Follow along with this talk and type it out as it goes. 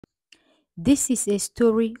This is a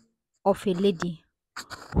story of a lady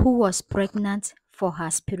who was pregnant for her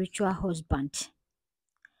spiritual husband.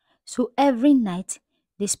 So every night,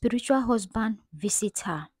 the spiritual husband visits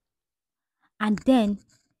her, and then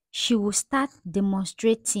she will start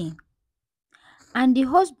demonstrating. And the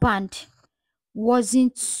husband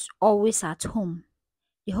wasn't always at home.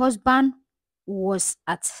 The husband was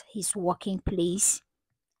at his working place,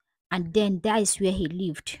 and then that is where he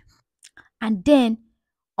lived. And then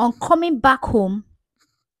on coming back home,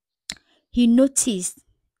 he noticed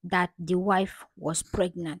that the wife was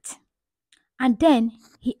pregnant. And then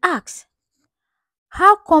he asked,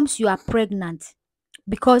 "How comes you are pregnant?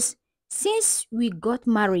 Because since we got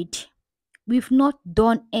married, we've not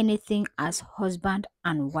done anything as husband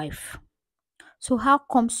and wife. So how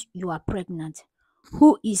comes you are pregnant?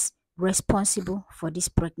 Who is responsible for this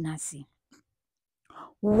pregnancy?"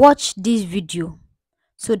 Watch this video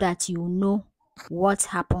so that you know what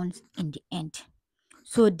happens in the end.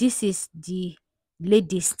 So this is the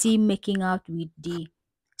lady still making out with the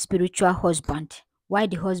spiritual husband while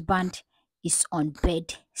the husband is on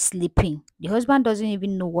bed sleeping. The husband doesn't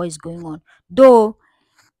even know what is going on. Though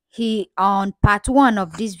he on part one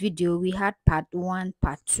of this video, we had part one,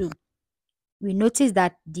 part two. We noticed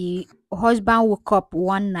that the husband woke up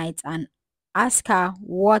one night and asked her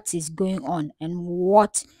what is going on and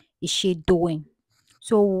what is she doing.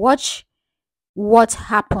 So watch what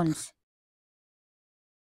happens.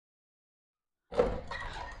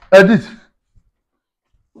 Edith,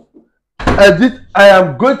 Edith, I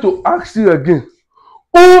am going to ask you again.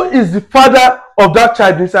 Who is the father of that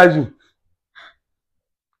child inside you?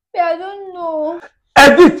 I don't know.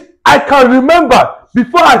 Edith, I can remember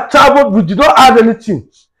before I traveled, we did not have anything.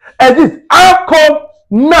 Edith, how come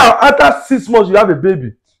now, after 6 months, you have a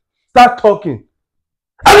baby? Start talking.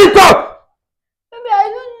 Edith, talk! Maybe I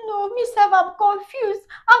don't know. Me sef, I'm confused.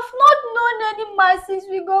 I've not known any man since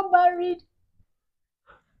we got married.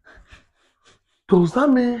 Does that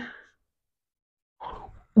mean...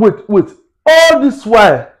 Wait. All this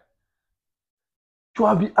while, you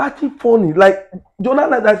have been acting funny. Like, the other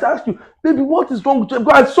night I asked you, baby, what is wrong with you?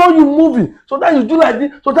 Because I saw you moving. Sometimes you do like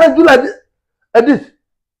this, sometimes you do like this. Edith,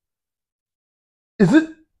 is it,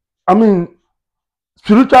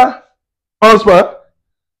 spiritual husband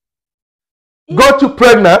got you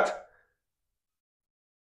pregnant?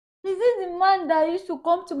 Is this the man that used to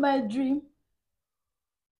come to my dream?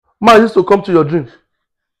 Man used to come to your dream.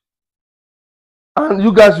 And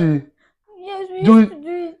you guys will... Yes, we used to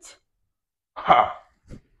do it. Ha.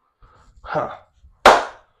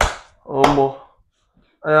 Omo.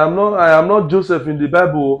 I am not Joseph in the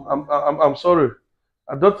Bible. I'm sorry.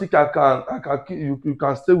 I don't think I can kill you. You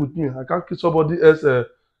can stay with me. I can't kill somebody else a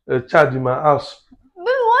child in my house. Baby,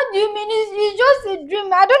 what do you mean? It's just a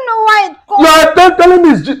dream. I don't know why it comes. You are telling me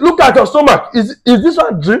it's dream. Look at your stomach. Is this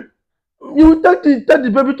one a dream? You take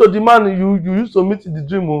the baby to the man you used to meet in the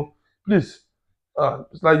dream. Oh, please.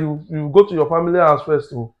 It's like you go to your family house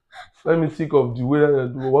first. Oh. Let me think of the way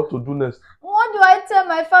what to do next. What do I tell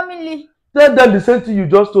my family? Tell them the same thing you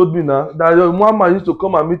just told me now. That your mama used to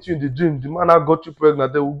come and meet you in the dream. The man that got you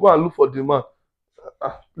pregnant. They will go and look for the man.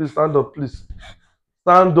 Please stand up, please.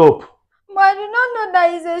 Stand up. But I do not know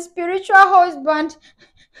that he's a spiritual husband.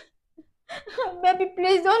 Baby,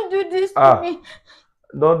 please don't do this to me.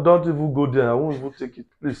 Don't even go there. I won't even take it.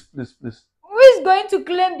 Please. Who is going to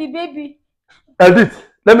claim the baby? Edith,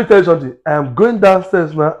 let me tell you something. I am going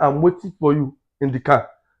downstairs now. I'm waiting for you in the car.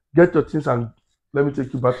 Get your things and let me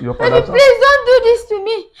take you back to your father's house. Please don't do this to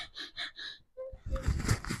me.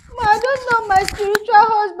 I don't know my spiritual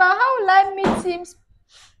husband. How will I meet him?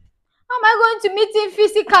 How am I going to meet him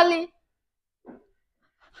physically?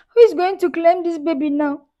 Who is going to claim this baby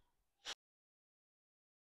now?